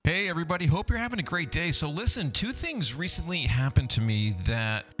everybody. Hope you're having a great day. So listen, two things recently happened to me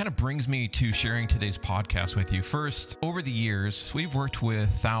that kind of brings me to sharing today's podcast with you. First, over the years, we've worked with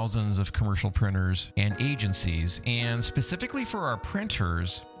thousands of commercial printers and agencies, and specifically for our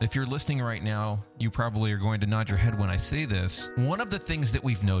printers, if you're listening right now, you probably are going to nod your head when I say this. One of the things that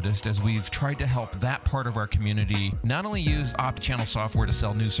we've noticed as we've tried to help that part of our community not only use OptiChannel software to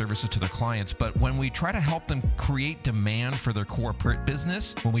sell new services to their clients, but when we try to help them create demand for their core print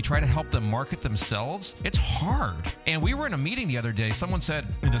business, when we try to help them market themselves, it's hard. And we were in a meeting the other day. Someone said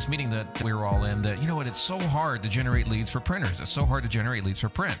in this meeting that we were all in that, you know what, it's so hard to generate leads for printers. It's so hard to generate leads for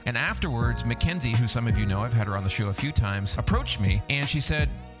print. And afterwards, Mackenzie, who some of you know, I've had her on the show a few times, approached me and she said,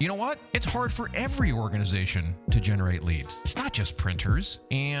 you know what? It's hard for every organization to generate leads. It's not just printers.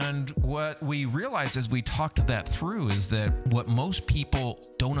 And what we realized as we talked that through is that what most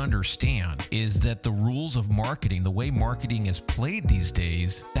people don't understand is that the rules of marketing, the way marketing is played these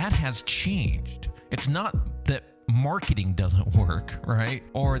days, that has changed. It's not that marketing doesn't work, right?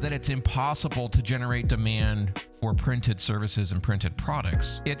 Or that it's impossible to generate demand for printed services and printed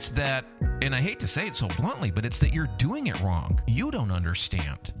products. It's that, and I hate to say it so bluntly, but it's that you're doing it wrong. You don't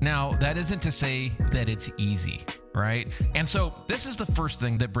understand. Now, that isn't to say that it's easy, right? And so this is the first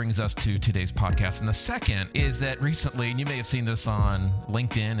thing that brings us to today's podcast. And the second is that recently, and you may have seen this on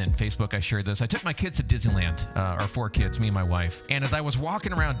LinkedIn and Facebook, I shared this. I took my kids to Disneyland, our 4 kids, me and my wife. And as I was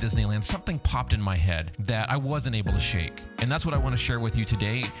walking around Disneyland, something popped in my head that I wasn't able to shake. And that's what I want to share with you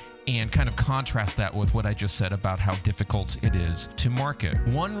today, and kind of contrast that with what I just said about how difficult it is to market.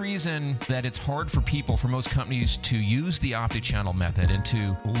 One reason that it's hard for people, for most companies, to use the OptiChannel method and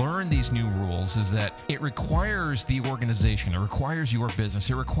to learn these new rules is that it requires the organization, it requires your business,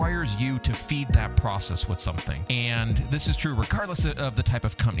 it requires you to feed that process with something. And this is true regardless of the type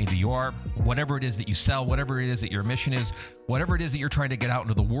of company that you are, whatever it is that you sell, whatever it is that your mission is, whatever it is that you're trying to get out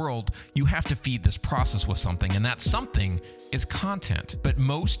into the world, you have to feed this process with something. And that something is content. But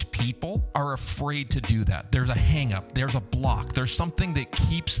most people are afraid to do that. There's a hang up, there's a block, there's something that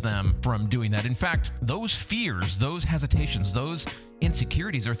keeps them from doing that. In fact, those fears, those hesitations, those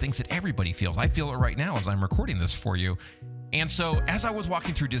insecurities are things that everybody feels. I feel it right now as I'm recording this for you. And so as I was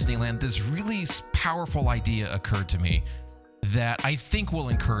walking through Disneyland, this really powerful idea occurred to me that I think will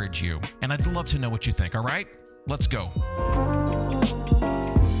encourage you. And I'd love to know what you think, all right? Let's go.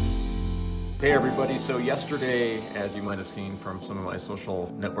 Hey everybody, so yesterday, as you might have seen from some of my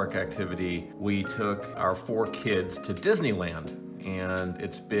social network activity, we took our 4 kids to Disneyland. And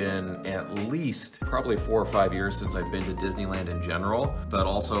it's been at least probably 4 or 5 years since I've been to Disneyland in general, but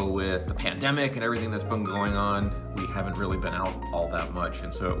also with the pandemic and everything that's been going on, we haven't really been out all that much.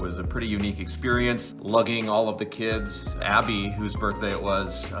 And so it was a pretty unique experience, lugging all of the kids. Abby, whose birthday it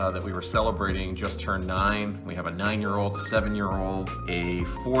was that we were celebrating, just turned 9. We have a 9-year-old, a 7-year-old, a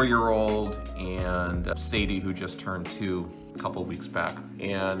 4-year-old, and Sadie, who just turned 2 a couple weeks back.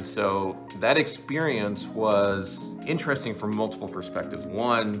 And so that experience was interesting from multiple perspectives.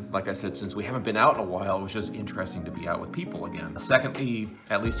 One, like I said, since we haven't been out in a while, it was just interesting to be out with people again. Secondly,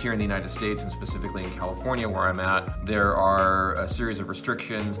 at least here in the United States and specifically in California where I'm at, there are a series of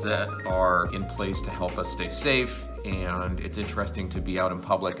restrictions that are in place to help us stay safe. And it's interesting to be out in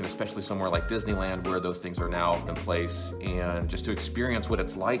public, and especially somewhere like Disneyland where those things are now in place, and just to experience what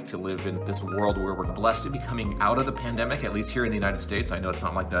it's like to live in this world where we're blessed to be coming out of the pandemic, at least here in the United States. I know it's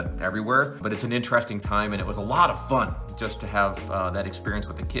not like that everywhere, but it's an interesting time, and it was a lot of fun just to have that experience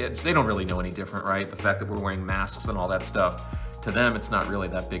with the kids. They don't really know any different, right? The fact that we're wearing masks and all that stuff, to them, it's not really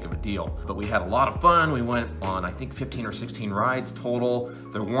that big of a deal. But we had a lot of fun. We went on, I think, 15 or 16 rides total.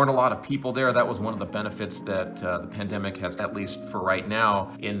 There weren't a lot of people there. That was one of the benefits that the pandemic has, at least for right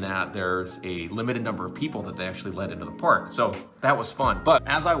now, in that there's a limited number of people that they actually let into the park. So that was fun. But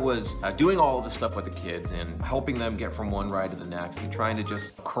as I was doing all of this stuff with the kids and helping them get from one ride to the next and trying to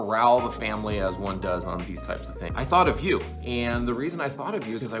just corral the family as one does on these types of things, I thought of you. And the reason I thought of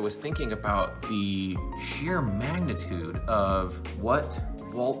you is because I was thinking about the sheer magnitude of what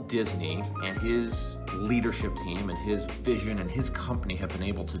Walt Disney and his leadership team and his vision and his company have been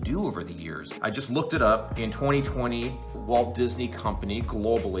able to do over the years. I just looked it up. In 2020, Walt Disney Company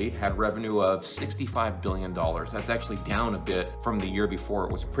globally had revenue of $65 billion. That's actually down a bit from the year before.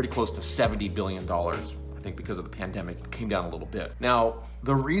 It was pretty close to $70 billion. I think because of the pandemic, it came down a little bit. Now,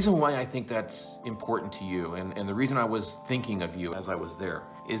 the reason why I think that's important to you, and the reason I was thinking of you as I was there,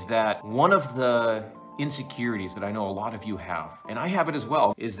 is that one of the insecurities that I know a lot of you have, and I have it as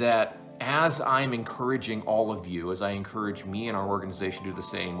well, is that as I'm encouraging all of you, as I encourage me and our organization to do the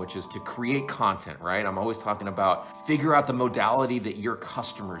same, which is to create content, right? I'm always talking about figure out the modality that your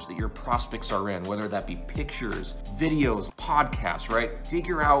customers, that your prospects are in, whether that be pictures, videos, podcasts, right?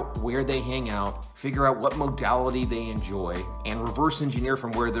 Figure out where they hang out, figure out what modality they enjoy, and reverse engineer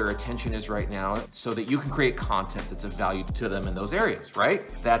from where their attention is right now so that you can create content that's of value to them in those areas, right?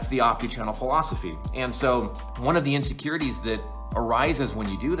 That's the OptiChannel philosophy. And so one of the insecurities that arises when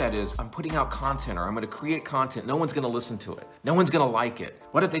you do that is, I'm putting out content or I'm going to create content. No one's going to listen to it. No one's going to like it.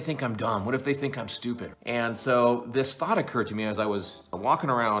 What if they think I'm dumb? What if they think I'm stupid? And so this thought occurred to me as I was walking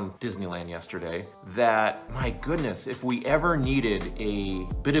around Disneyland yesterday that, my goodness, if we ever needed a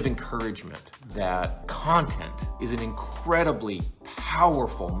bit of encouragement, that content is an incredibly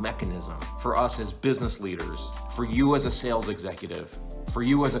powerful mechanism for us as business leaders, for you as a sales executive, for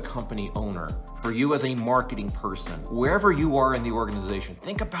you as a company owner, for you as a marketing person, wherever you are in the organization,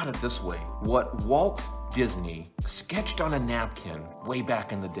 think about it this way. What Walt Disney sketched on a napkin way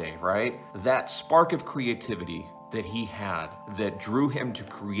back in the day, right? That spark of creativity that he had that drew him to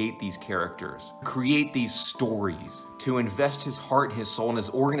create these characters, create these stories, to invest his heart, his soul, and his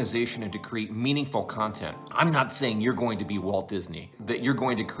organization and to create meaningful content. I'm not saying you're going to be Walt Disney, that you're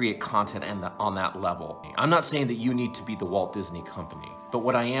going to create content on that level. I'm not saying that you need to be the Walt Disney Company. But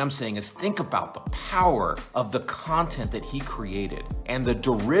what I am saying is think about the power of the content that he created and the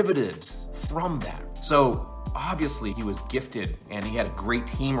derivatives from that. So obviously he was gifted and he had a great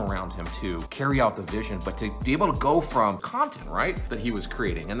team around him to carry out the vision, but to be able to go from content, right, that he was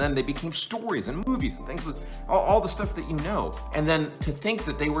creating, and then they became stories and movies and things, all the stuff that you know. And then to think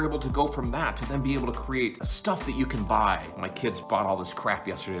that they were able to go from that to then be able to create stuff that you can buy. My kids bought all this crap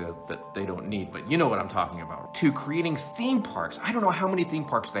yesterday that they don't need, but you know what I'm talking about. To creating theme parks. I don't know how many theme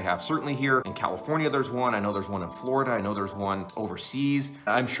parks they have. Certainly here in California there's one. I know there's one in Florida. I know there's one overseas.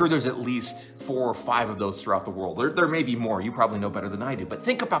 I'm sure there's at least 4 or 5 of those throughout the world. There may be more. You probably know better than I do. But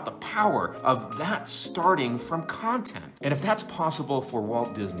think about the power of that starting from content. And if that's possible for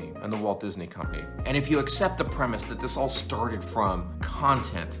Walt Disney and the Walt Disney Company, and if you accept the premise that this all started from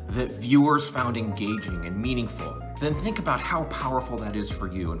content that viewers found engaging and meaningful, then think about how powerful that is for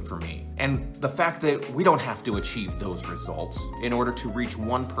you and for me. And the fact that we don't have to achieve those results in order to reach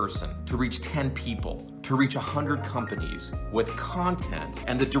one person, to reach 10 people, to reach 100 companies with content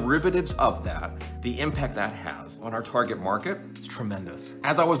and the derivatives of that, the impact that has on our target market is tremendous.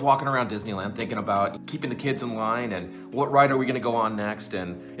 As I was walking around Disneyland thinking about keeping the kids in line and what ride are we gonna go on next,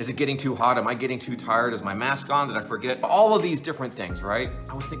 and is it getting too hot? Am I getting too tired? Is my mask on? Did I forget? All of these different things, right?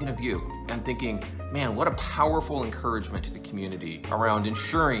 I was thinking of you and thinking, man, what a powerful encouragement to the community around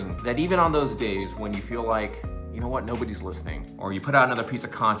ensuring that even on those days when you feel like, you know what, nobody's listening, or you put out another piece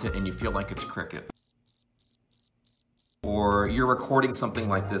of content and you feel like it's crickets, or you're recording something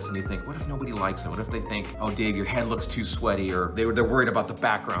like this and you think, what if nobody likes it? What if they think, oh, Dave, your head looks too sweaty, or they're worried about the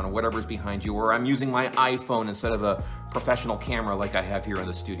background or whatever's behind you, or I'm using my iPhone instead of a professional camera like I have here in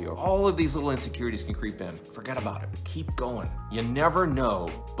the studio. All of these little insecurities can creep in. Forget about it. Keep going. You never know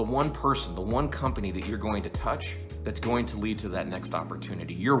the one person, the one company that you're going to touch that's going to lead to that next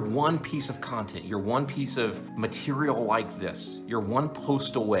opportunity. You're one piece of content, you're one piece of material like this, you're one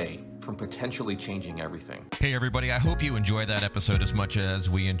post away from potentially changing everything. Hey everybody, I hope you enjoyed that episode as much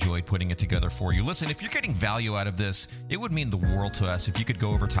as we enjoyed putting it together for you. Listen, if you're getting value out of this, it would mean the world to us if you could go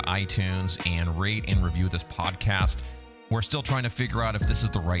over to iTunes and rate and review this podcast. We're still trying to figure out if this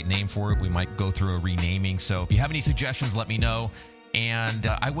is the right name for it. We might go through a renaming. So if you have any suggestions, let me know. And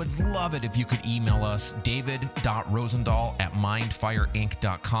I would love it if you could email us,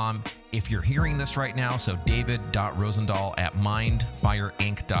 david.rosendahl@mindfireinc.com. If you're hearing this right now, so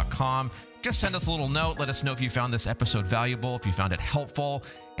david.rosendahl@mindfireinc.com. Just send us a little note. Let us know if you found this episode valuable, if you found it helpful,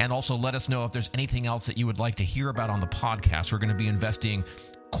 and also let us know if there's anything else that you would like to hear about on the podcast. We're going to be investing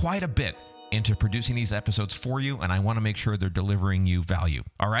quite a bit into producing these episodes for you, and I want to make sure they're delivering you value.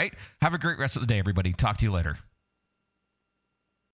 All right? Have a great rest of the day, everybody. Talk to you later.